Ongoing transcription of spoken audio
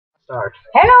Start.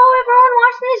 Hello everyone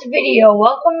watching this video,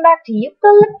 welcome back to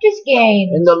Eucalyptus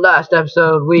Games. In the last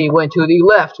episode, we went to the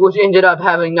left, which ended up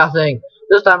having nothing.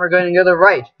 This time we're going to go to the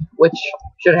right, which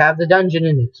should have the dungeon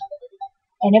in it.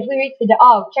 And if we reach the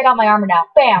check out my armor now.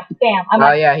 Bam, bam.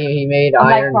 Oh yeah, he made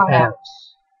iron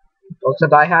pants.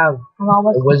 Except I have a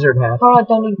wizard hat. Chrono,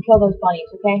 don't even kill those bunnies,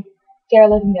 okay? They're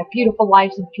living their beautiful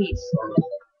lives in peace.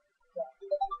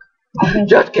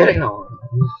 Just kidding on.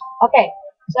 Okay,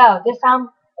 so this time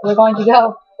we're going to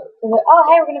go to the, oh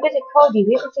hey, we're going to visit Cody.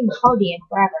 We haven't seen Cody in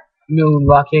forever.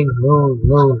 Moonwalking.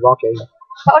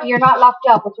 Cody, you're not locked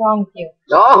up. What's wrong with you?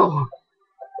 No! I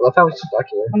love how we're stuck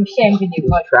here. I'm ashamed of you,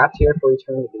 Cody. Trapped here for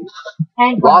eternity.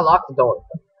 Well, I locked the door.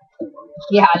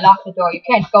 Yeah, I locked the door. You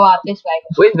can't go out this way.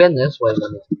 We've been this way.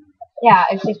 Yeah,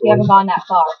 it's just we haven't gone that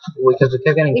far. Because we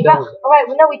kept getting killed. Alright,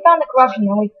 no, we found the corruption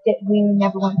and we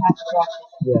never went past the corruption.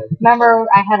 Yeah. Remember,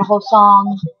 I had a whole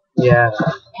song. Yeah.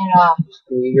 And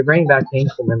you're bringing back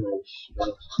painful memories. Let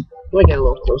me get a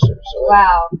little closer. So.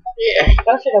 Wow. Yeah.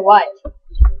 Closer to what? What?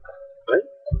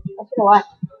 Closer to what?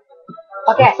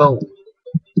 Okay. Phone.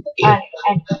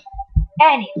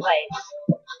 Anyways.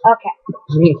 Okay. What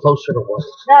do you mean closer to what?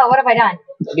 No, what have I done?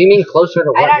 What do you mean closer to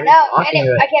what? I don't know. I can't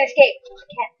escape. I can't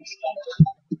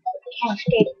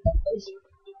escape this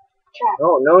trap.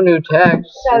 No new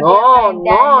text. So no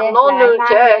new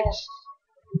text.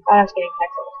 Oh, I was getting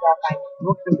text with his girlfriend.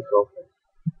 What kind of girlfriend?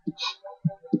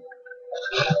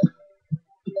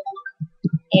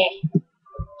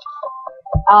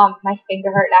 My finger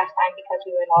hurt last time because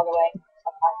we went all the way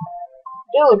so far.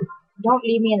 Dude, don't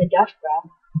leave me in the dust,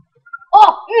 bro.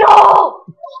 Oh, no!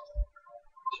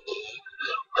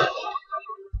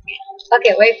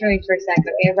 Okay, wait for me for a sec,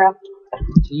 okay, bro?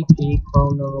 TP,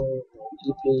 Chrono,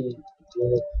 TP,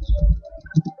 Chrono,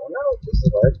 this is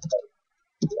hard.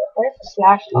 What is the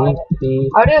slash line? TP,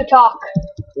 How do you talk?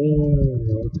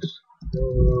 Phoenix,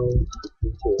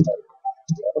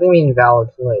 what do you mean valid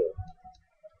player?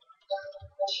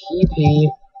 TP,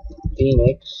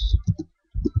 Phoenix,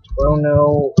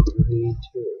 Chrono,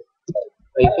 V2.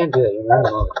 Oh, you can't do that, you're not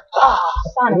wrong. Oh,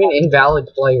 son. I mean invalid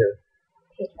player.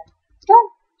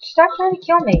 Don't stop trying to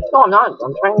kill me. No, I'm not.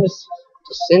 I'm trying to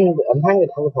I'm trying to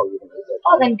teleport you to me.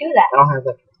 Oh, then do that. I don't have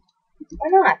that. Why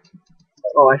not?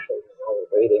 Oh, actually, while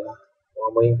we're waiting. While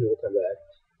I'm waiting for you to come back.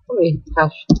 Let me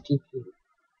hash TP.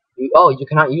 You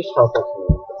cannot use teleport to me.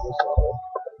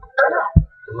 Why not?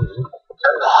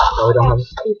 No, we don't have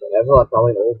whatever, like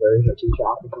probably an old version of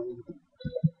T-Shock or something.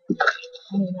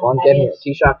 Well, I'm getting it.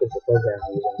 T-Shock is the program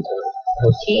I'm using to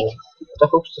host to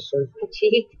host a server.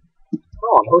 Cheat.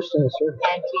 Oh, I'm hosting a server.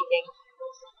 And cheating.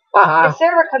 Haha. The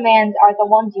server commands are the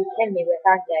ones you hit me with,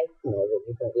 aren't they? No,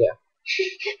 yeah.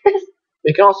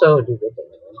 We can also do good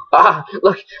things. Ah,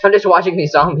 look, I'm just watching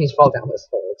these zombies fall down this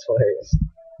hole. It's hilarious.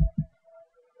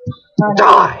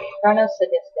 Die! Chrono's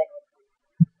sadistic.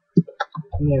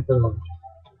 Yeah, pretty much.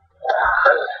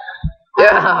 I'm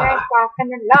just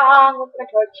walking along with my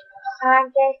torch. I'm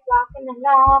just walking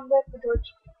along with my torch.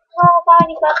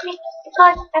 Nobody but me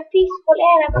because I'm peaceful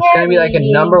and I'm That's gonna be like a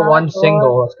 #1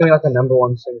 single. It's gonna be like a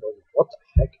 #1 single. What the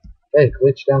heck? Hey,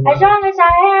 glitch down there. As long as I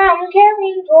am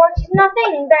carrying torches,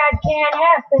 nothing bad can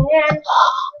happen.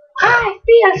 I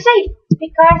feel safe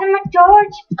because I'm a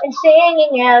torch and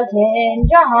singing Elton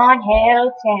John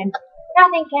Hilton.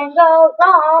 Nothing can go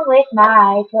wrong with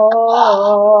my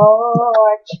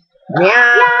torch.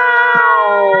 Meow.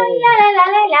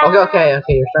 Okay,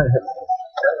 you're starting to hurt me.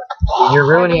 You're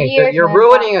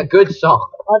ruining a good song.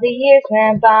 All the years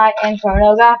went by and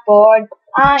Chrono got bored.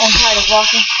 I am tired of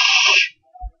walking.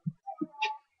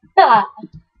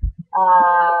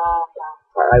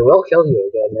 I will kill you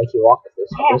again, make you walk this.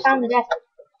 Hey, I found the desk.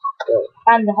 Good.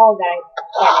 Found the hole that I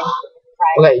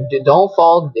got in. Okay, don't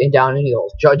fall down any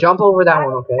holes. Jump over that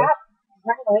one, okay? Stop.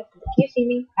 Running away. Can you see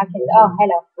me? I can. Oh,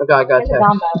 hello. Okay, I got text. I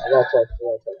got text.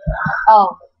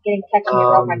 Oh, getting text from your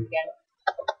girlfriend again.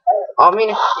 I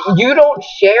mean, you don't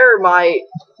share my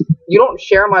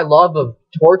love of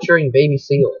torturing baby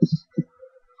seals.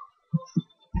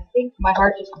 I think my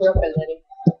heart just broke a little.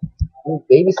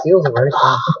 Baby seals are very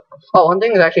fun. Oh, one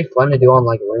thing that's actually fun to do on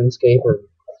like RuneScape or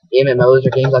MMOs or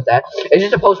games like that is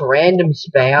just to post random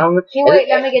spam. Hey, wait,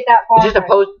 let me get that phone. It's just to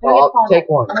post. I'll take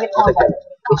one.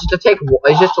 It's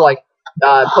just to like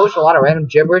post a lot of random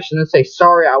gibberish and then say,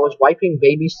 "Sorry, I was wiping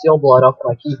baby seal blood off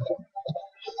my keyboard."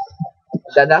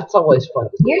 That's always fun.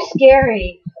 You're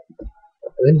scary.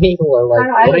 Then people are like,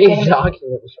 "What are you talking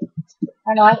about?"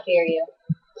 I know, I fear you.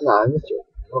 No, I'm just joking.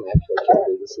 I don't actually kill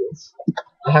baby seals.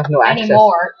 I have no access.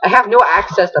 Anymore. I have no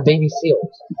access to baby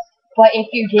seals. But if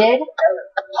you did,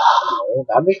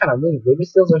 That'd be kind of mean. Baby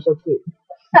seals are so cute.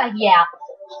 yeah.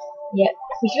 Yeah.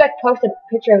 We should like post a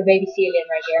picture of a baby sea alien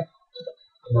right here.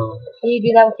 No. Can you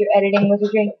do that with your editing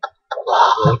wizardry?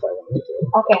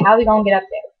 Okay, how are we gonna get up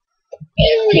there?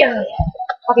 Alien!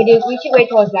 Okay, dude, we should wait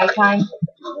till it's nighttime.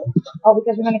 Oh,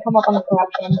 because we're gonna come up on the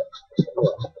corruption.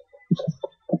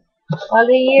 While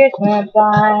the years went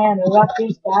by and the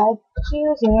rockers died,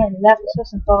 Susan went and left us with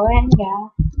some foreign guy.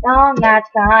 Long nights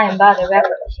crying by the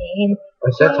record machine.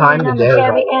 It's that time today.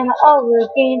 Chevy and the old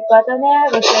routines, but they'll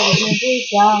never serve me be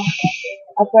down.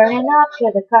 I'm burning up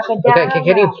to the crocodile. Okay,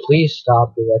 can you please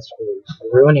stop, dude? That's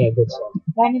ruining a good song.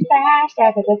 Running fast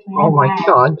as a good man. Oh my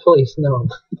god, please, no.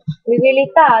 We really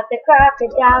thought the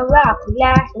crocodile rock would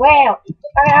last. Well,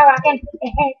 crocodile rockin',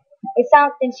 it's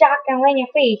something shocking when your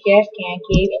feet just can't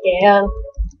keep still.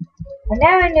 I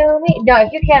never knew me. No,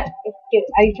 if you can't, dude,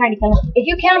 are you trying to kill me? If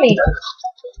you kill me,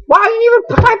 why didn't you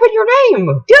even type in your name,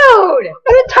 dude? I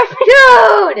didn't type it,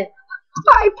 dude.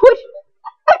 I put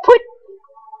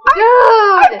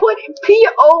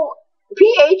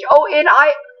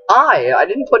PHONI. I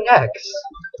didn't put an X.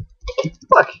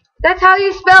 Look. That's how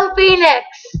you spell Phoenix.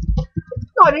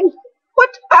 No, I didn't. What?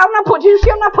 I'm not putting.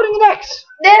 I'm not putting an X.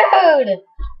 Dude.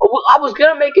 I was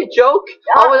gonna make a joke.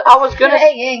 I was gonna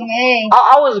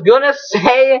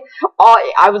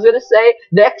say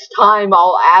next time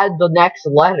I'll add the next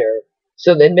letter,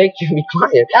 so then make you be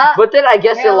quiet. But then I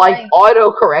guess it like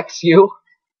auto corrects you.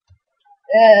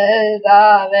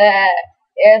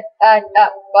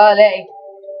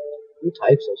 You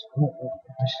type so small.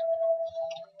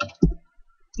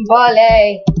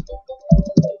 Bully.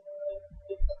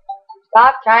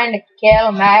 Stop trying to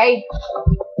kill me.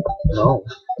 No.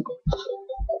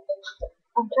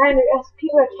 I'm trying to ask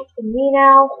people are texting me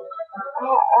now. I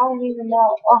don't even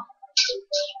know. Oh, I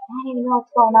don't even know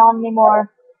what's going on anymore.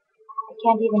 I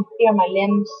can't even feel my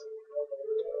limbs.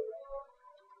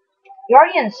 You're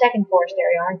already in the second forest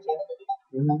area, aren't you?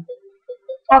 Mm-hmm.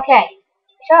 Okay.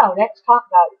 So let's talk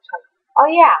about it. Oh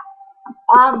yeah.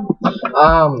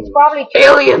 It's probably true.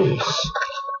 Aliens.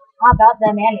 How about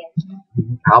them aliens?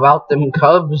 How about them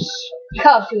cubs?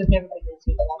 Cubs who have never been to the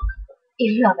Super Bowl.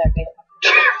 Even though they're big.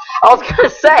 I was gonna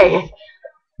say.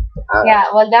 Yeah,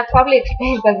 well, that probably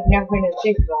explains why they've never been to the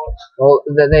Super Bowl. Well,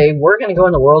 they were gonna go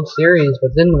in the World Series,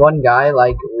 but then one guy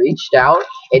like reached out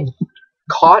and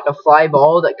caught a fly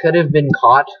ball that could have been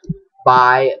caught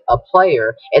by a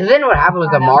player. And then what happened was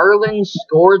the Marlins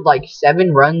scored like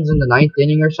 7 runs in the 9th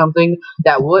inning or something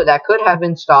that could have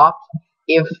been stopped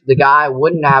if the guy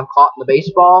wouldn't have caught the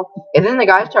baseball. And then the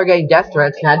guy started getting death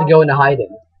threats and had to go into hiding.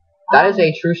 That is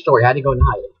a true story. Had to go into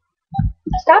hiding.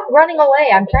 Stop running away.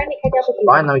 I'm trying to catch up with you.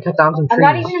 Fine, let me cut down some trees. I'm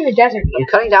not even in the desert yet. I'm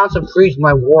cutting down some trees with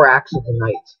my war axe of the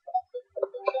night.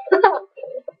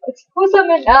 Who's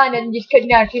something on and just cutting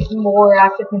down trees with my war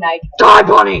axe of the night? Die,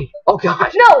 bunny! Oh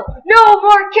god. No! No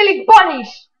more killing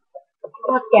bunnies!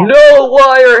 Fuck that. No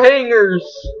wire hangers!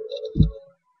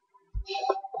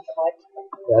 What?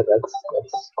 Yeah, that's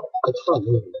from a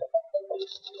movie.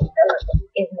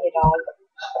 Isn't it all?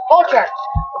 Vulture!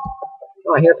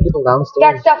 Oh, I hear people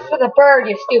downstairs. That stuff's for the bird,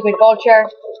 you stupid vulture.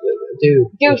 Dude.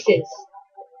 Deuces.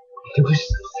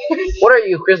 What are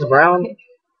you, Chris Brown?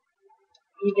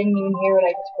 You didn't even hear what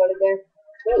I just quoted there?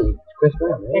 Yeah, Chris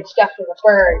Brown, right? That stuff's for the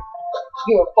bird.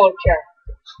 You're a vulture.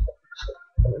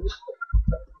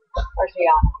 Or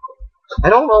Rihanna. I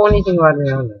don't know anything about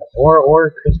Rihanna.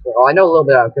 Or Chris Brown. Well, I know a little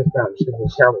bit about Chris Brown, just because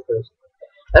he's a terrible person.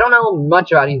 I don't know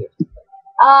much about either.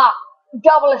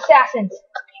 Double assassins.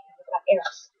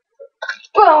 Arrows.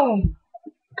 Boom!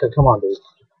 Okay, come on, dude.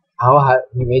 How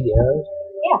you made the arrows?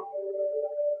 Yeah.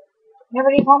 Never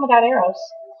leave home without arrows.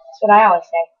 That's what I always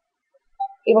say.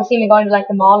 People see me going to like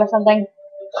the mall or something.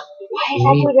 Why is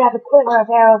that dude have a quiver of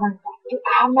arrows on his back? Dude,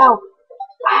 I don't know.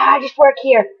 I just work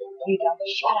here. You don't.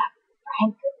 Shut up,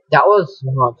 Frank. That was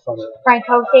not funny. Frank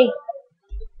Hosey.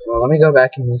 Well, let me go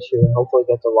back and meet you and hopefully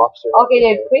get the lobster. Okay,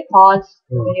 dude, quick pause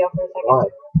the video for a second. Why?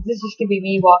 This is just gonna be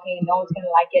me walking and no one's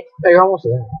gonna like it. Hey, you're almost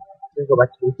there. Let's go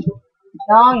back to meet you.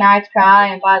 Long nights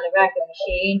crying by the record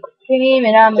machine.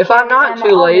 Dreaming on the If I'm not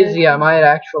too lazy, I might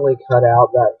actually cut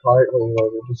out that part where we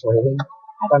were just waiting.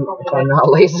 If I'm not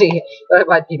lazy, I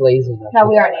might be lazy. No,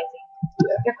 we are lazy.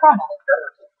 Yeah. You're Chrono.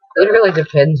 It really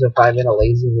depends if I'm in a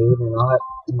lazy mood or not.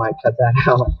 I might cut that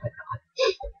out. I might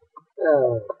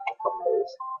not.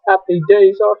 Happy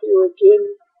days are here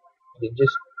again. You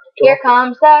just here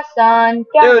comes the sun.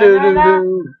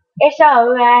 It's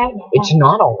alright. It's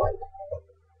not alright.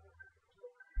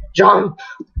 Jump!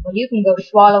 Well, you can go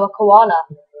swallow a koala.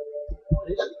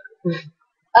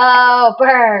 Oh,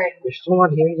 bird. You're still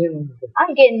not here yet?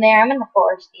 I'm getting there. I'm in the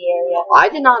foresty area. I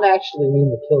did not actually mean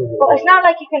to kill you. Well, it's not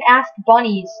like you can ask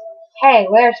bunnies, Hey,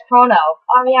 where's Chrono?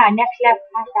 Oh yeah, next left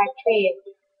past that tree.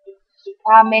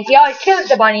 Problem is, he always kills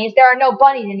the bunnies. There are no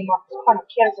bunnies anymore. Chrono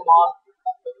kills them all.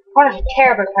 Chrono's a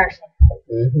terrible person.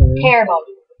 Terrible.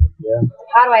 Yeah.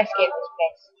 How do I escape this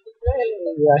place?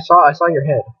 Yeah, I saw your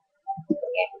head.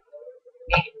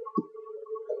 Okay.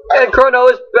 And Chrono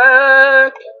is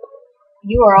back!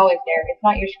 You are always there. It's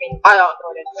not your screen.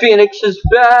 Phoenix is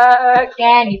back!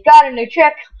 Dan, you've got a new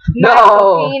trick.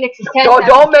 No! Phoenix is 10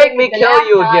 Don't make me kill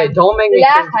you again. Don't make me The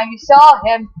kill last time you saw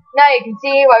him, now you can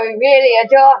see why we really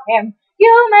adore him.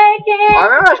 You make it! I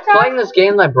remember I was playing this game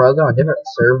with my brother on a different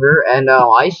server, and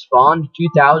I spawned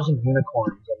 2,000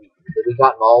 unicorns. I mean, we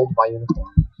got mauled by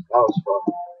unicorns. That was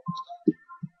fun.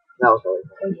 That was really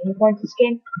fun. Are unicorns this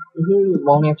game?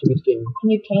 Only after this game. Can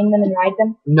you tame them and ride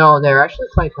them? No, they're actually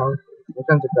quite powerful. What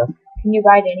kinds of stuff? Can you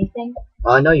ride anything?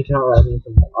 No, you cannot ride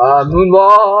anything.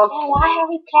 Moonwalk! Man, why are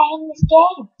we playing this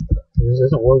game? This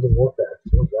isn't World of Warcraft.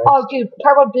 Oh, dude,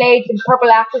 purple blades and purple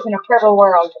axes in a purple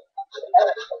world.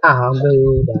 I'm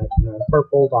blue,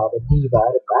 purple, Oh,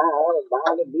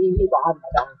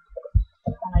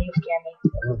 you scare me.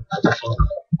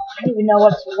 I don't even know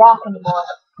what's rock anymore.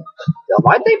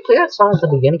 Why'd they play that song at the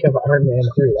beginning of Iron Man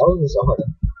 3? That was just hard.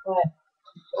 What?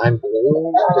 I'm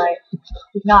blue. Alright.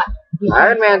 He's not.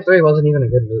 Iron Man 3 wasn't even a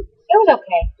good movie. It was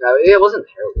okay. No, it wasn't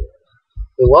terrible.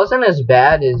 It wasn't as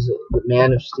bad as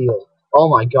Man of Steel. Oh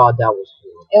my god, that was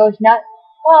horrible. It was not.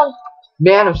 Well.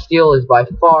 Man of Steel is by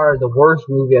far the worst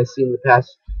movie I've seen in the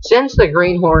past. Since The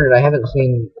Green Hornet, I haven't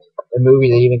seen a movie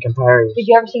that even compares. Did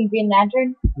you ever see Green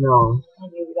Lantern? No.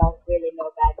 And you don't really know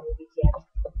bad movies yet.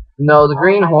 No, The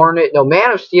Green Hornet. No,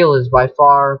 Man of Steel is by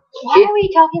far. Why are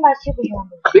we talking about superhero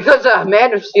movies? Because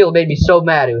Man of Steel made me so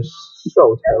mad. It was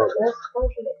so terrible.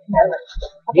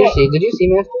 Okay. Did you see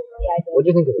Man of Steel? Yeah, I did. What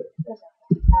did you think of it?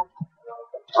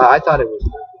 I thought it was.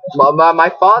 My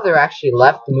father actually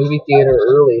left the movie theater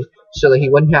early so that he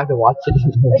wouldn't have to watch it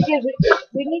anymore. Dude,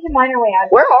 we need to mine our way out.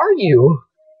 Where are you?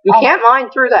 You can't mine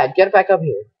through that. Get back up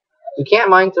here. You can't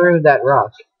mine through that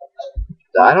rock.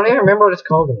 I don't even remember what it's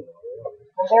called anymore.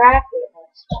 They're active.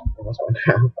 That's my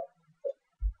crap.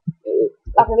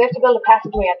 Okay, we have to build a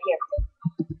passageway up here.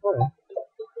 Alright.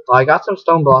 Well, I got some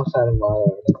stone blocks out of my.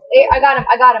 Hey, I got him!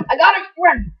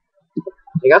 Run!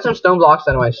 I got some stone blocks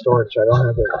out of my storage, so I don't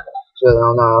have to. So I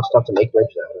don't have stuff to make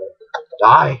bridges out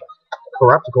of. Die!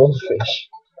 Corrupt goldfish.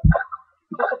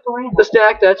 The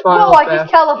stack that smiles. Oh, I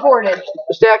just teleported.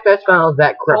 The stack that smiles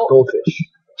that corrupt goldfish.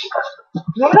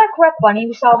 Remember that corrupt bunny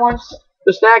we saw once?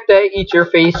 The snack that eats your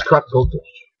face, corrupt goldfish.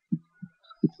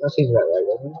 That seems about right,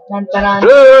 doesn't it? Dun, dun,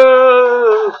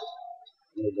 dun.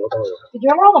 Did you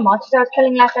remember all the monsters I was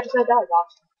killing last episode? That was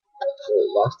awesome.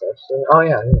 Last episode? Oh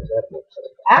yeah, that episode.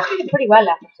 I actually did pretty well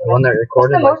last episode. The one that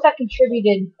recorded. That's the most I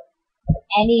contributed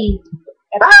any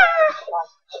episode.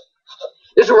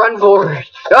 Just run forward.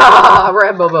 Ah,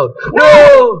 Rambo mode.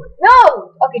 No!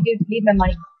 No! Okay, dude, leave my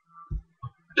money.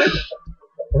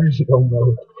 Rambo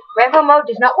mode. Rambo mode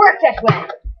does not work this way.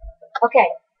 Okay,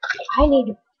 I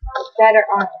need better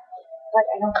armor, but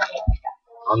I don't have any stuff.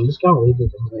 I'm just gonna leave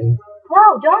it behind.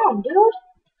 No, don't, dude.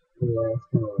 Yeah, it's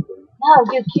kind of like that. No,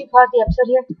 dude, can you pause the episode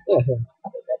here? Yeah, Okay,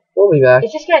 good. we'll be back.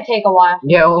 It's just gonna take a while.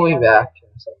 Yeah, we'll be back.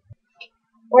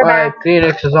 We're Alright, back.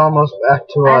 Phoenix is almost back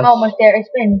to us. I'm almost there. It's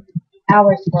been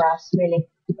hours for us, really.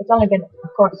 It's only been,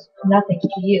 of course, nothing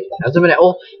to you. That's a minute.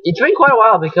 Well, it's been quite a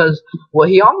while because, well,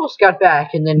 he almost got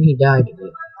back and then he died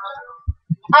again.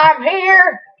 I'm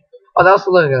here! Oh, that's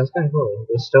kind of cool.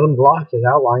 The stone block is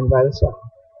outlined by the sun.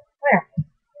 Where?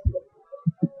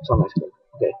 It's on my screen.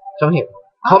 Okay, come here.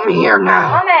 Come here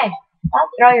now! Come in! Don't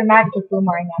throw your magical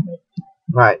boomerang at me.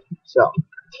 Right, so,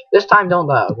 this time don't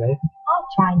die, okay? I'll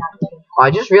try not to.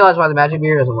 I just realized why the magic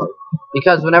mirror doesn't work.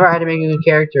 Because whenever I had to make a new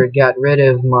character, it got rid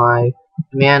of my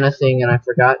mana thing, and I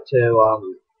forgot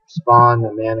to spawn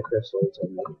the mana crystals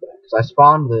and make it back. Because I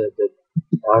spawned the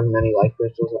however many life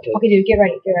crystals it takes. Okay, dude, get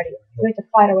ready. We have to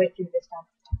fight our way through this time.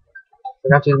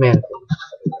 Forgot to do the mana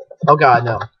thing. Oh god,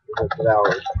 no.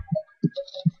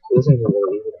 This thing's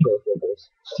really easy to kill for this.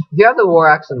 If you have the War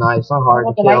Axe and Knife, it's not hard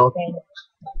to kill.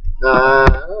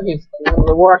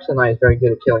 The War Axe and Knife is very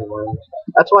good at killing worms.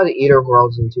 That's why the Eater of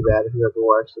Worlds isn't too bad if you have the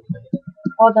War Axe and Knife.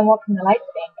 Oh, then what can the light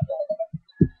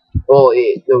thing? Well,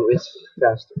 it's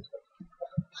faster.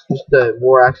 Just the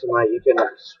War Axe and Knife,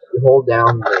 you hold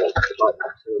down the button.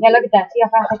 Yeah, look at that. See how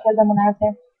fast I killed them when I was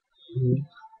there?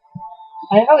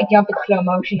 I like how we jump in slow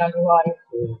motion underwater.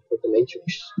 Yeah, with the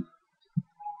Matrix.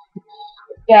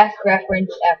 Best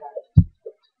reference ever.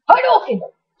 Hadouken!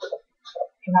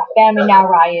 You're not family now,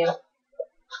 Ryu.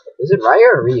 Is it Ryu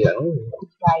or Ryu?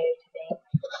 It's Ryu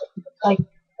today.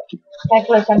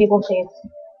 Like some people say it's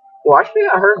Well, actually,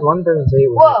 I heard one person say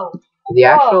it was Whoa! the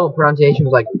actual pronunciation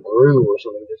was like brew or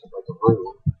something, just like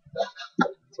brew.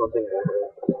 Something I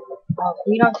heard. Oh,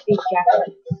 we don't speak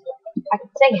Japanese. I can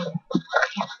sing it. I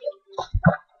can't speak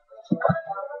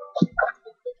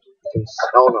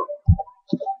Oh no.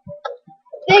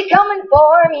 They coming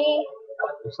for me.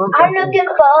 I'm looking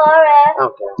for it.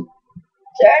 Okay.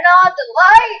 Turn on the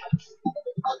lights.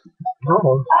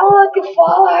 No. I'm looking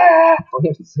for her. Don't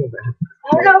even say that.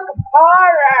 I'm looking for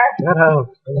her. Shut up.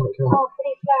 Oh my god. Oh,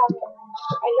 pretty flowers.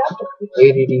 I love the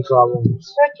pretty ADD problems.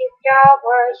 pretty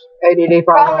flowers. ADD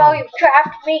Chrono, problems. you've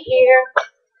trapped me here.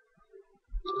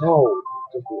 No.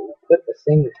 Just put the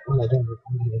thing. Oh my god.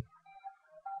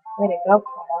 Way to go,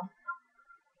 Chrono.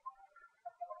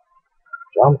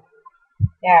 Jump.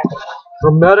 There.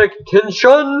 Dramatic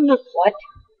tension. What?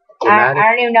 I Dramatic.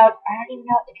 don't even know. I don't even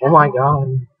know what to Oh my god.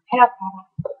 Head up, Chrono.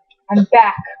 I'm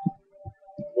back.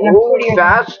 And I'm Ooh, prettier than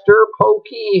faster,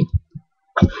 Pokey.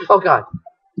 Oh god.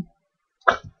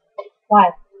 Why?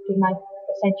 Did my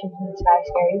ascension from the sky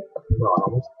scare you? No, I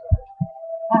almost.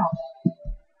 How?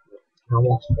 I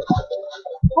almost.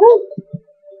 Woo!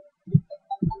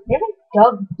 You haven't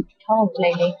dug tunnels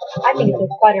lately. I think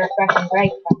it's quite a refreshing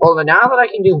break. Well, now that I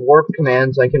can do warp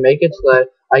commands, I can make it so that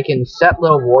I can set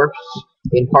little warps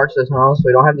in parts of the tunnel, so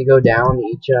we don't have to go down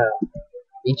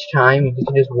each time. You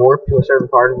can just warp to a certain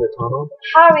part of the tunnel.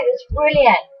 Harry, that's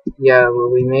brilliant. Yeah, well,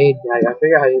 we made. I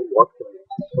figured out how to do warp commands.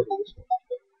 It's pretty useful.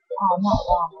 Oh, I'm not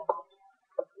wrong.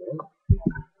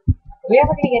 Are we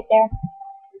ever gonna get there?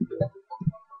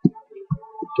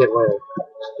 Get where? To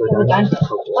the dungeon.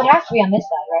 Well, it has to be on this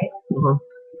side, right? Uh-huh.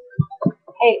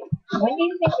 Hey, when do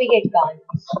you think we get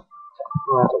guns?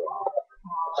 Oh, that's a while.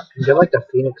 You get like the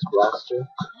Phoenix Blaster.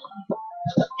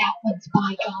 That one's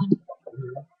my gun.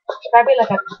 It's probably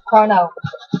like a Chrono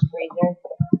freezer.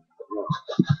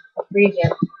 A freezer.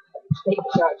 That you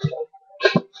charge me.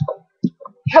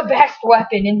 The best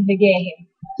weapon in the game.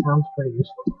 Sounds pretty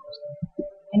useful.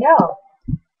 I know.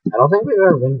 I don't think we've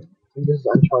ever been. I think this is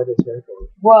uncharted territory.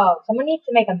 Whoa, someone needs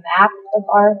to make a map of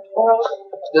our world.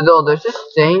 There's this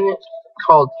thing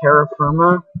called terra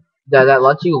firma that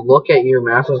lets you look at your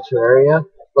map of Terraria,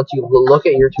 lets you look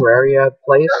at your Terraria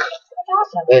place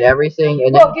That's awesome. and everything,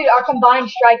 and Whoa, dude, our combined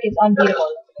strike is unbeatable.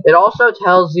 it also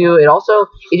tells you,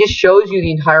 it just shows you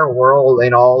the entire world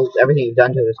and everything you've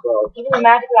done to this world. Even the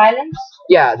magical islands?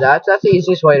 Yeah, that's the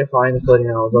easiest way to find the floating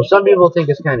islands. Though some people think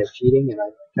it's kind of cheating, and I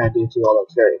kind of do too, although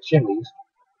it's very extremely useful.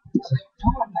 I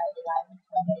don't want magical islands.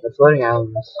 The floating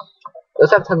islands,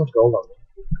 those have tons of gold on them.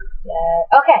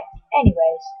 Yeah. Okay,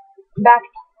 anyways. Back.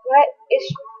 What?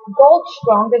 Is gold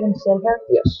stronger than silver?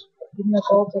 Yes. Even though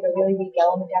gold's like a really weak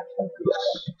element, actually.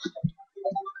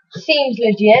 Yes. Seems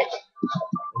legit.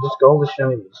 Just gold is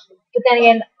shiny. But then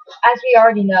again, as we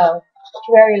already know,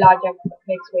 Terraria logic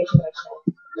makes way too much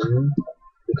sense.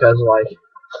 Because like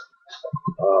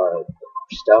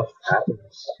stuff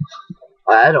happens.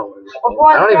 I don't understand.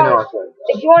 I don't even know what's going on.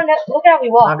 If you want to look at how we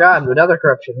walk. Oh god, another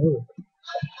corruption. Ooh.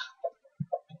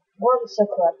 The world is so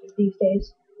corrupted these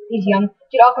days. These young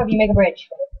dude, I'll cover you, make a bridge.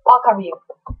 I'll cover you.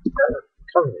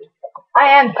 Cover me. I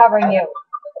am covering you.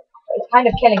 It's kind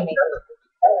of killing me.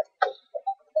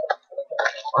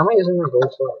 Why am I using my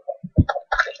gold sword?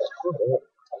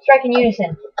 Strike in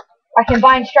unison. Our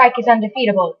combined strike is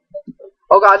undefeatable.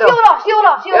 Oh god, no. Seal it off, seal it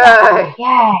off, seal it off.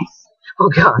 Yes. Oh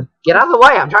god. Get out of the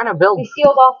way, I'm trying to build. We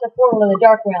sealed off the portal of the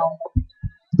Dark Realm.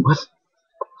 What?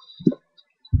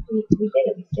 We did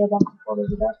it. We sealed off the portal of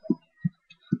the Dark Realm.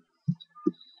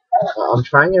 I'm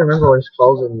trying to remember what it's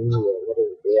called in Yu-Gi-Oh! What is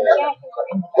it? Yeah, I think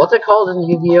we're in there. What's it called in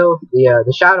Yu-Gi-Oh?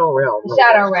 The Shadow Realm. The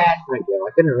Shadow Realm. Thank you.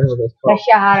 I couldn't remember what it's The called.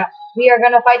 Shadow. We are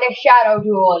gonna fight the Shadow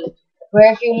Duel.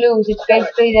 Where if you lose, it's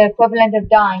basically the equivalent of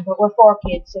dying, but we're 4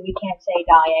 kids, so we can't say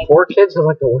dying. 4 kids are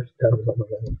like the worst guns on the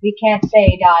game. We can't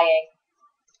say dying.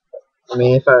 I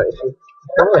mean, if you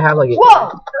only have like a...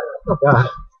 Whoa! Oh god.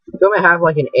 If you only have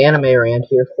like an anime rant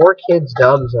here, 4 kids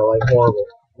dubs are like horrible.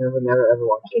 Never ever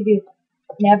watch it. Okay, dude.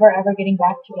 Never ever getting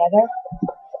back together.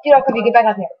 Dude, I'll come you. Get back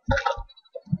up here.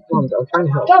 I'm trying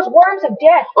to help. Those worms of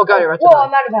death. Oh god, you're right. Whoa,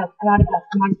 I'm out of health. I'm out of health.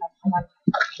 I'm out of health. I'm out of health.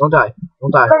 Don't die.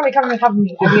 Don't die. Cover me, cover me, cover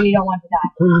me. I really don't want to die.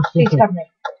 Please cover me.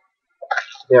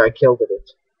 There, I killed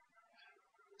it.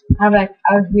 I'm like,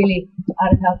 I was really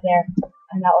out of health there,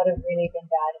 and that would have really been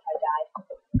bad if I died.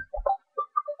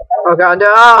 Oh god,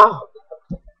 no!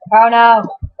 Oh no!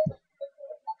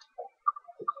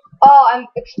 Oh, I'm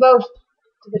exposed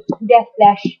to the death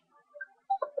flesh.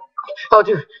 Oh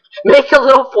dude, make a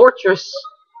little fortress!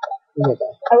 You're gonna die.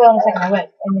 I will in a second, I will.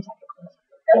 In a second.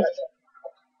 Yes.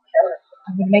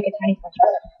 I'm gonna make a tiny fortress.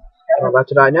 I'm about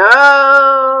to die.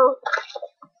 No!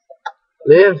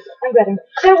 Live. I'm good.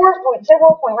 Set a warp point. Set a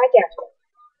warp point right there.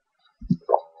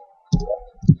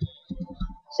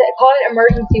 Call it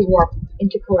emergency warp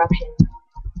into corruption.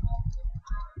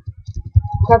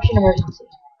 Corruption emergency.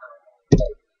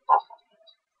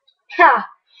 Ha!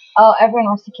 Oh, everyone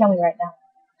wants to kill me right now.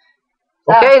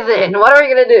 Okay then, what are we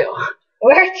gonna do?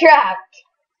 We're trapped.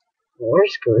 We're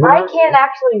screwed. I can't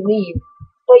actually leave,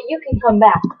 but you can come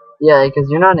back. Yeah, because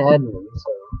you're not an admin,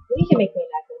 so. You need to make me an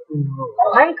admin.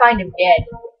 I'm kind of dead.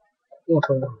 Yeah,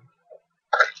 for now.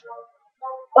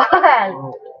 Look at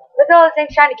all those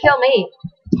things trying to kill me.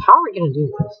 How are we gonna do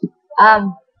this?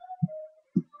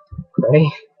 Pray?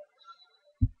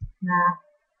 Nah.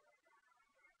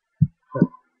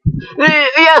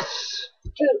 Yes!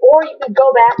 Dude, or you could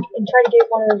go back and try to get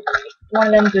one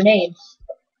of them grenades.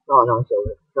 Oh, no, I killed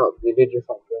it. No, you did your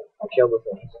fun. I killed the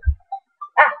thing.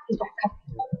 Ah, he's back. Come.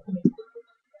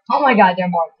 Oh my god, there are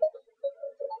more.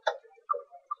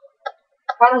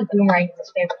 Chrono's boomerang is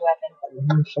his favorite weapon.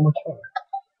 So much fun.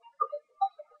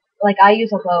 Like, I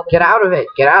use a bow. Get out of it.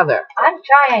 Get out of there. I'm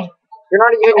trying. You're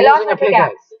not even I lost using my a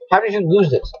pickaxe. How did you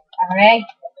lose it? Alright.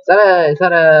 Is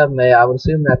that a, I would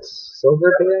assume that's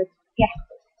silver pickaxe? Yeah.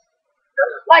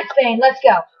 Lightsbane, let's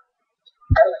go.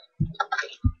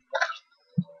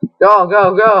 Go,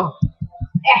 go, go.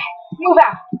 Move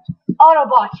out.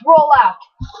 Autobots, roll out.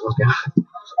 Okay.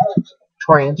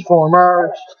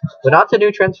 Transformers. But not the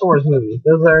new Transformers movie.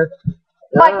 Those are...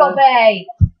 Michael Bay.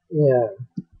 Yeah.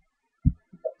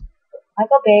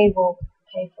 Michael Bay will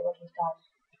pay for what he's done.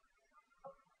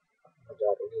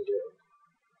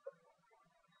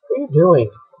 What are you doing?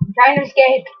 I'm trying to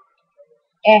escape.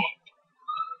 I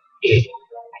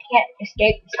can't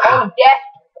escape the stone of death.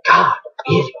 God,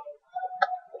 idiot.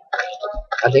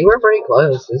 I think we're pretty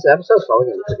close. This episode's probably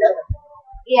gonna be pretty good.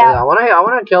 Yeah. I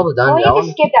wanna kill the dungeon. Well, you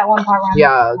can skip that one part.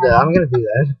 Yeah, I'm gonna do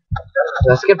that.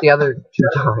 I skipped the other 2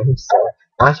 times, so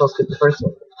might as well skip the first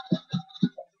one.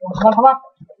 Come on, come on.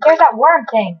 There's that worm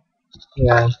thing.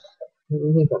 Yeah.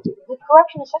 The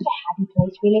corruption is such a happy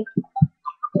place, really.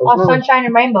 Oh, sunshine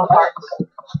and rainbow parts.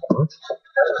 What?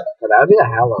 Well, that would be the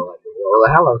Hallow. Well,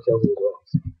 the Hallow kills you as well.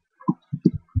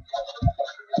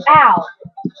 Ow!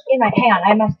 In my hand,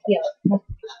 I must heal. Must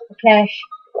replenish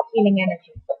healing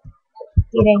energy.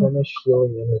 Replenish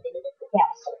healing energy.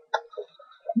 Yes.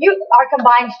 Our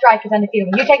combined strike is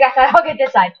undefeatable. You take that side, I'll get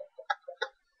this side.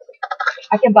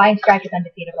 Our combined strike is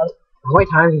undefeatable. How many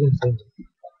times are you gonna say this?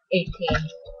 18.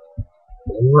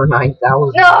 Over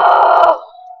 9,000. No!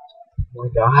 Oh my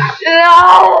god.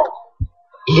 No!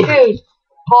 Yeah. Dude,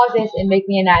 pause this and make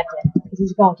me an admin. This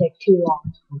is gonna take too long.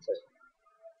 Just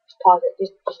pause it.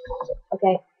 Just pause it.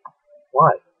 Okay?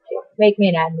 Why? Make me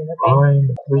an admin, okay?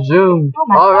 Fine. Resume. Oh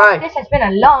my god, this has been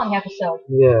a long episode.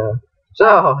 Yeah. So.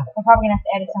 I'm probably gonna have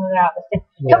to edit some of it out.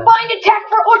 Yeah. Combined attack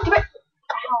for ultimate!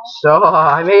 Ow. So,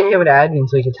 I made him an admin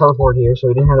so he could teleport here so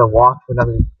he didn't have to walk for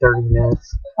another 30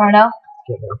 minutes. Chrono?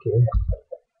 Get back here.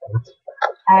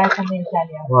 I have something to tell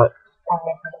you. What?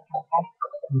 Okay.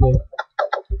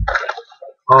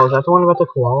 Oh, is that the one about the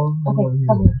koala? Okay, cover me,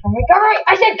 cover me, cover me!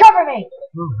 I said cover me!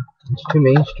 Oh, it's too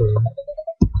mainstream.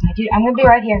 Dude, I'm gonna be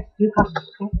right here. You cover me,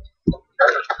 okay?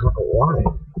 Why? I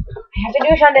have to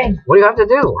do something. What do you have to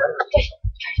do? Just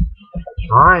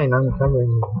Fine, I'm covering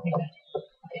you. okay, good.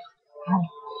 Okay.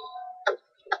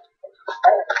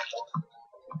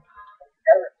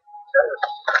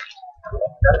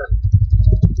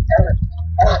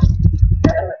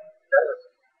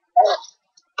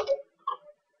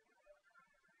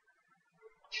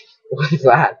 What is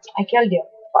that? I killed you.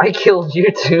 I killed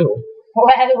you too.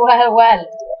 Well.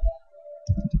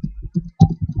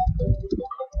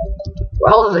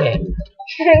 Well then.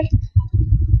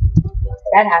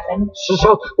 That happened.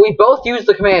 So we both used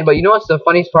the command, but you know what's the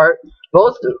funniest part?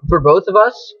 For both of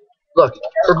us,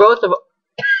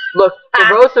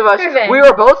 we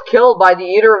were both killed by the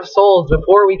Eater of Souls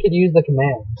before we could use the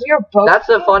command. We were both. That's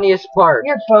the funniest part.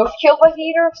 We were both killed by the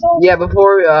Eater of Souls? Yeah,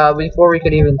 before we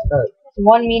could even start.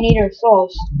 One mean Eater of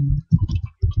Souls.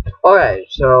 Alright,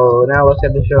 so now let's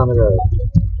get this shit on the road.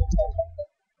 It's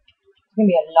gonna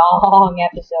be a long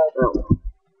episode.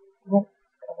 Oh.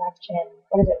 Corruption.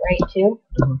 What is it, rate 2?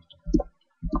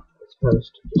 It's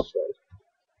post. Just right.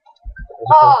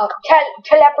 Oh,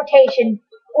 teleportation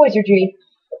wizardry.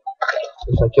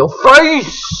 It's like your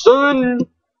face, son! I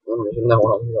don't even know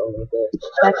what I'm going with there.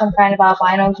 That's some kind of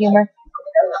albino humor.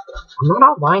 I'm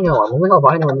not albino. I'm only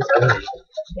albino in this game.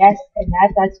 Yes, and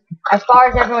that's as far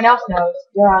as everyone else knows,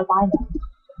 you're albino.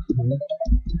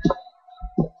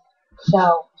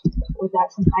 So, was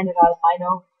that some kind of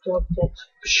albino joke that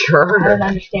Sure. I don't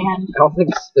understand? I don't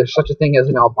think there's such a thing as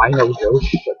an albino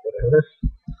ghost, but whatever.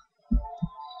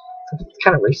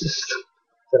 kind of racist.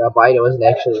 That albino wasn't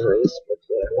actually a race, but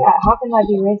yeah, how can that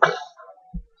be racist?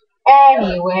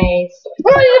 Anyways.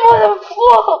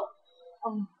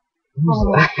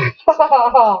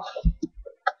 Oh.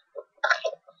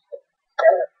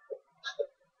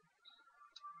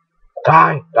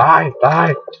 Die! Die!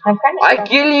 Die! I'm kind of. I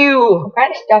kill you! I'm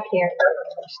kind of stuck here.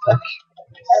 Stuck.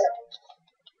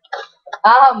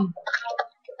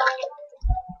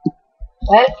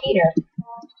 Well, Peter.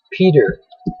 Peter.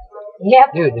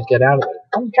 Yep. Dude, just get out of it.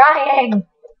 I'm trying.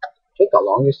 Take the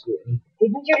longest to do.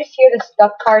 Didn't you just hear the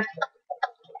stuck part?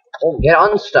 Oh, get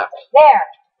unstuck. There.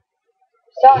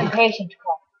 So impatient,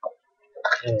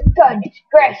 Chrono. Goodness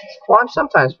gracious. Well, I'm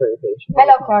sometimes very patient.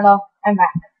 Hello, Chrono. I'm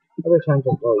back. Other times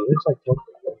I'm you just like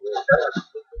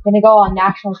Gonna go on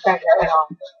national treasure right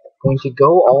on. going to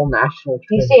go all national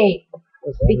treasure. You see,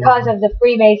 because of the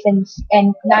Freemasons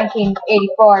in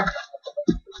 1984.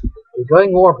 You're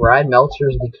going more Brad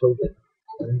Meltzer's Decoded.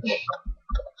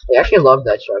 I actually love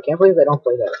that show. I can't believe they don't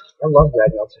play that. I love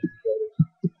Brad Meltzer's Decoded.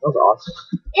 That was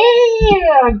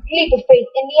awesome. Leap of faith,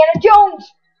 Indiana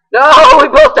Jones! No, we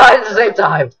both died at the same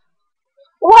time.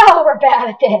 Wow, we're bad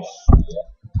at this.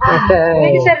 Hey.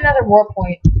 We need to set another war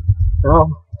point.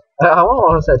 No, I don't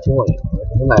want to set too many.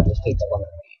 Then that just takes one.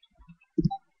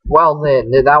 Well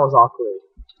then, that was awkward.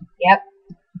 Yep.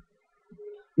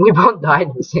 We both died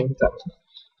at the same time.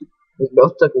 We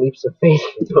both took leaps of faith.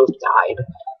 We both died.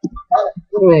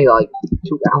 Maybe like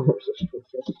 2 hours or something.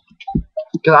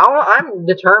 Because I'm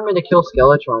determined to kill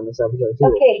Skeletron this episode too.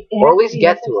 Okay. Or at least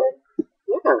get to it.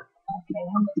 Yeah. Okay,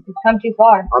 we've come too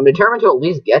far. I'm determined to at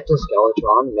least get to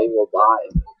Skeletron. Maybe we'll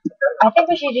die. I think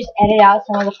we should just edit out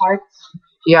some of the parts.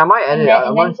 Yeah, I might edit it out.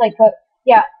 And then it's like,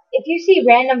 yeah, if you see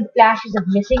random flashes of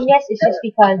missingness, it's just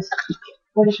because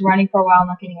we're just running for a while,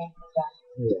 not getting anything done.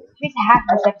 Yeah. At least half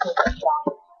of this episode is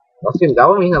done. That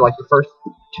would mean that like the first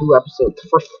 2 episodes, the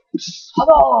first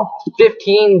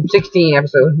 15, 16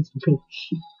 episodes.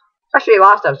 Actually,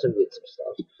 last episode we did some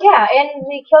stuff. Yeah, and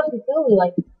we killed Cthulhu,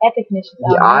 like epicness.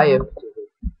 Yeah, I am.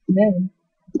 Moon.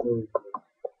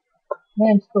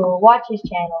 Moon's cool. Watch his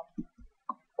channel.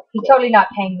 He's totally not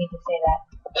paying me to say that.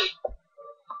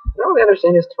 I don't really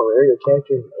understand his Terraria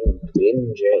character's name.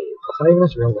 Ben J. That's not even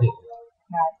his real name.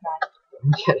 No, it's not.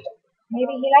 I'm kidding.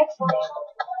 Maybe he likes the name.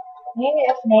 Maybe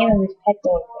that's the name of his pet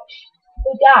goldfish.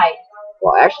 Who died?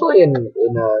 Well, actually, in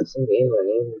some games, I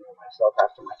named myself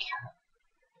after my cat.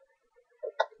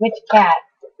 Which cat?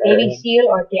 Baby seal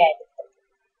or dead?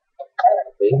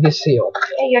 Baby Seal.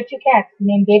 Hey, you have 2 cats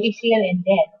named Baby Seal and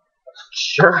Dead.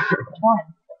 Sure. Which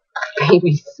one?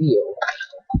 Baby Seal.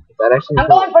 That actually. I'm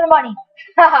going for the money.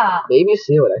 Haha. Baby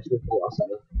Seal would actually be awesome.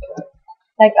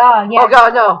 Like, oh yeah. Oh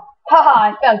God, no!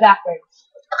 Haha, I fell backwards.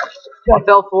 Good. I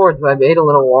fell forward, but I made a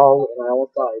little wall and I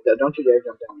almost died. Don't you dare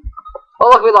jump down. Oh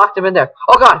look, we locked him in there.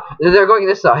 Oh God, they're going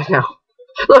this side now.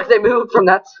 Look, they moved from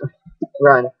that side.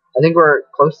 Run. I think we're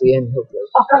close to the end. Hopefully.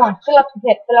 Oh come on, fill up the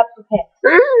pit, fill up the pit.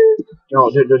 No,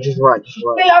 dude, just run, just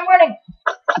run. I'm running.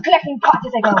 I'm collecting pots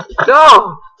as I go.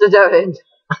 No, it's a dead end.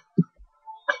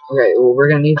 Okay, well, we're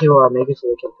gonna need to make it so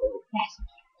they can play. Yes.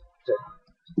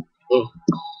 Okay.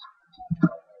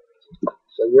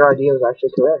 So your idea was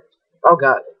actually correct. Oh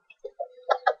God.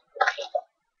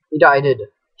 He died.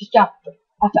 Just jump.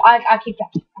 I keep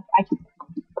jumping. I keep.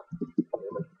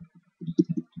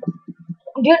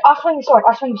 Dude, I'll swing the sword.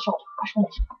 I'll swing the sword. I'll swing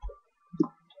the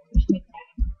sword. Just make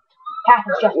that. Path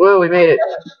of justice. Whoa, we made it.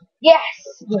 Yes!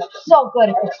 We're so good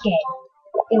at this game.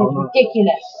 It is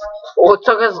ridiculous. Well,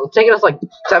 it's taken us like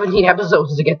 17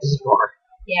 episodes to get this far.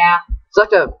 Yeah. It's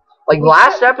like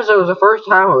last episode was the first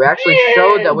time where we actually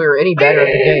showed that we were any better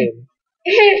at the game.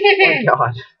 Oh my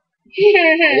God.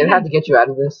 I'm gonna have to get you out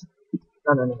of this.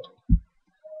 No.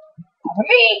 Cover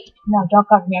me! No, don't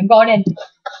cover me. I'm going in.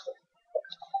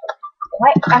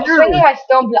 I'm swinging my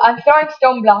stone block. I'm throwing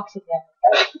stone blocks at them.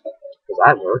 Because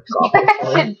that works,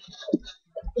 obviously.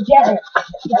 The desert.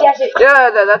 The desert. Yeah,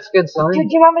 that's good, son. Do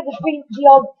you remember the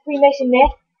old Freemason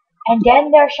myth? And then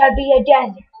there shall be a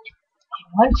desert.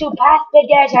 And once you pass the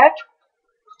desert,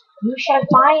 you shall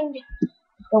find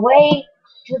the way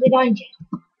to the dungeon.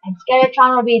 And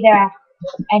Skeletron will be there,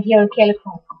 and he'll kill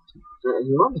Chrono.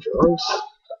 You on drugs?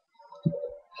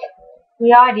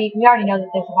 We already know that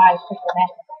there's a lot of crystal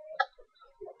meth.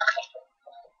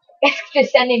 It's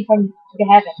descending from the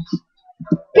heavens.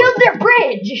 Build their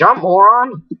bridge! Jump,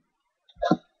 moron!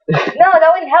 No,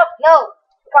 that wouldn't help. No.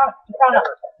 Chrono.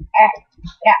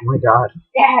 Yeah. Oh my God.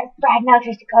 Yeah, Brad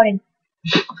Meltzer's decoding.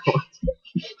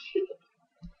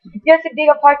 Just to dig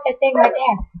apart that thing right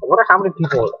there. I wonder how many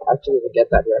people actually will get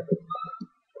that reference.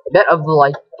 I bet of the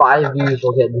like 5 views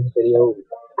we'll get in this video,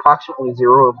 approximately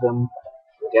 0 of them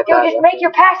will get Yo, that. just make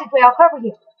your passageway. I'll cover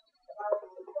you.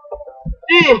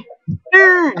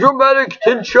 Dramatic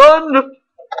tension.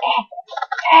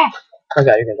 Okay, you're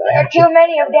gonna There are die. too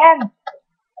many of them.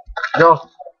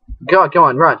 Go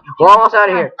on, run. We're almost out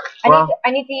of here.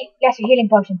 I need to eat lesser healing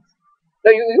potions.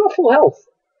 No, you have full health.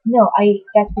 No,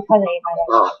 that's because I ate my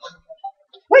Oh.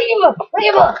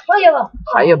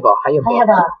 Hayaba.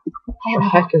 What the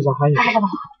heck is a Hayaba?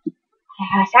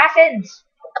 Assassins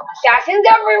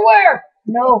everywhere.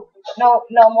 No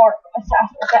more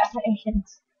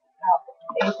assassinations. No,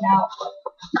 please, no.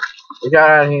 We got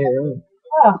out of here.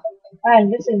 Oh, man,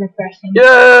 this is refreshing. Yay!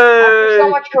 After so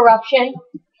much corruption.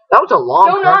 That was a long.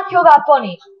 Do not kill that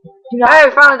bunny. Do not. Hey,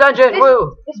 we found a dungeon.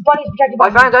 Woo! This bunny's protected by I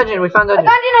found a dungeon. We found a a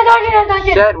dungeon.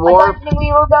 dungeon. Set warp A dungeon.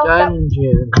 We will go.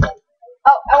 dungeon.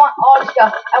 Oh, I want all the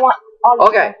stuff. I want all the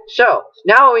Okay, so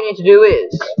now what we need to do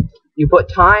is you put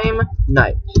time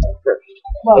night first,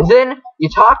 and then you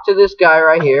talk to this guy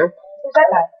right here. Who's that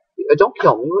guy? Don't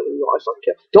kill me.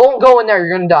 Don't go in there.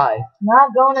 You're gonna die. Not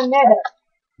going in there.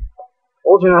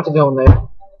 Told you not to go in there.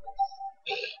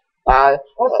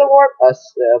 What's the warp?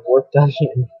 Warp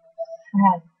dungeon.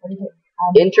 What is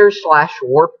it?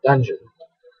 Enter/warp dungeon.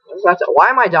 Why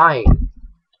am I dying?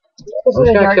 This I'm is just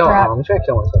a gonna dark kill. trap. I'm just gonna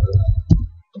kill myself.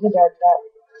 It's a dark trap.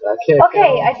 Okay.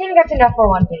 Okay, I think that's enough for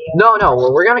one video. No,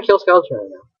 we're gonna kill skeleton right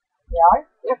now. We are?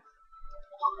 Yeah.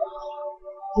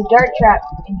 There's a dark trap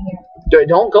in here.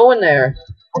 Don't go in there.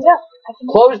 Oh, no, I can.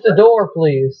 Close the door,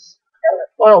 please.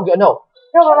 Oh no, no.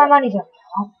 No, but my money's up.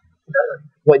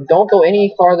 Wait, don't go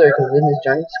any farther, because then this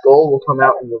giant skull will come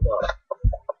out and you'll die.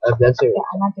 That's it. Yeah,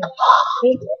 I'm not doing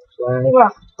it. See?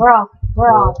 We're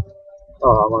off.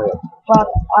 Oh my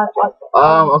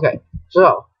god. Okay.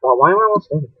 So, why am I almost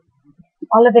dead?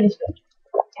 All of it is good.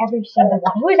 Every single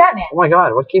one. Who is that man? Oh my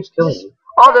god, what keeps killing me?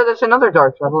 Oh, there's another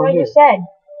dark trap That's over what here. you said.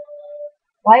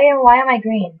 Why am I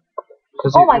green?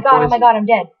 Oh my god, I'm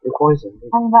dead. You're poisoned.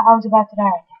 I was about to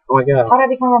die. Oh my god. How did I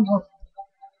become unpoisoned?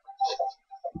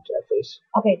 Dead face.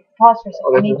 Okay, pause for a second.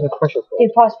 Oh, there's a pressure plate.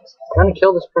 Dude, pause for a second. I'm trying to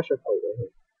kill this pressure plate right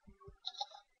here.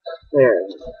 There.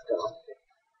 Go.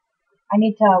 I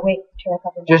need to wait to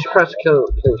recover. Just press kill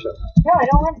yourself. No, I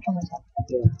don't want to kill myself.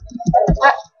 Yeah.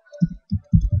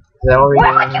 Is that already?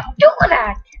 Why would you do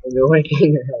that? You're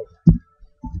regain your health.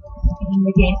 I can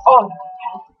regain all of my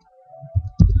health.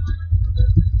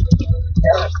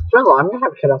 Jungle, I'm gonna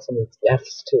have to cut out some of the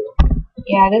deaths too.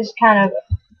 Yeah, this is gonna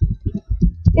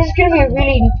be a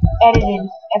really edited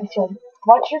episode.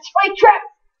 Watch your spike trap!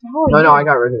 No, I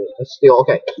got rid of it. Let's steal.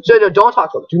 Okay. So no, don't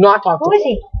talk to him. Do not talk to him. Who is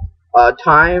he?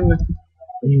 Time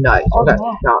night. Oh, Okay.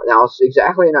 yeah. Now it's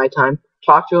exactly nighttime.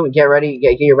 Talk to him and get ready.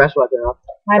 Get your best weapon up.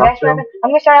 My Talk best to him. weapon? I'm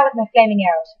gonna start out with my flaming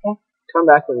arrows, okay? Come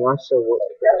back when you are so work.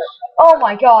 Oh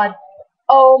my god.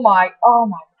 Oh my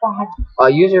god.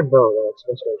 Use your bow. That's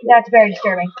the best way to do it. That's very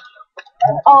disturbing.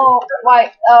 Oh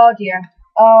my, oh dear.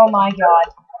 Oh my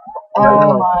god.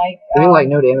 Oh my god. Doing like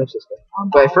no damage this way. Oh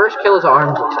But first kill his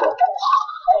arms and stuff.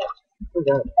 Oh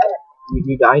god.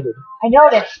 You died. I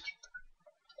noticed.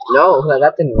 No,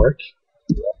 that didn't work.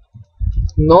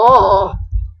 No!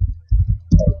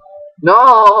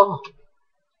 No!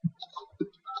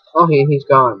 Oh, he's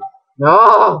gone.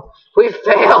 No! We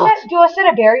failed! Do a set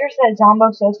of barriers so that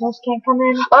Zombo Sosmos can't come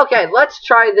in? Okay, let's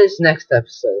try this next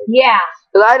episode. Yeah.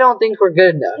 Because I don't think we're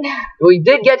good enough. We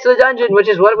did get to the dungeon, which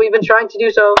is what we've been trying to do,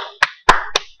 so...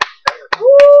 Woo!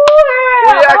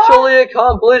 We actually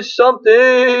accomplished something!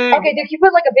 Okay, if you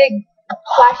put like a big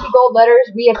flashy gold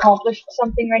letters, we accomplished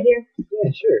something right here?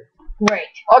 Yeah, sure. Great.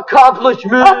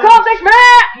 Accomplishment!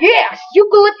 Accomplishment! Yes!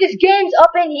 Eucalyptus Games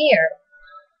up in here.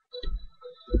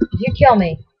 If you kill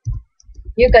me.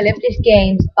 Eucalyptus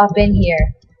Games up in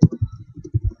here.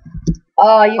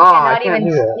 Oh, you cannot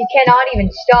even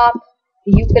stop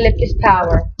the Eucalyptus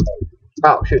power.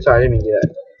 Oh, shoot, sorry, I didn't mean to do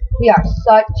that. We are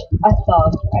such a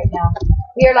thug right now.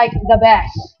 We are like the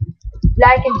best.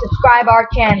 Like and subscribe our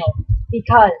channel.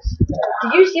 Because,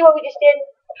 did you see what we just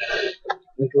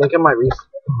did? Look at my recent.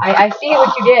 I see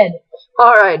what you did.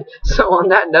 Alright, so on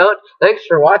that note, thanks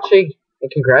for watching,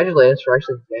 and congratulations for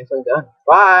actually getting something done.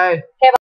 Bye! Okay,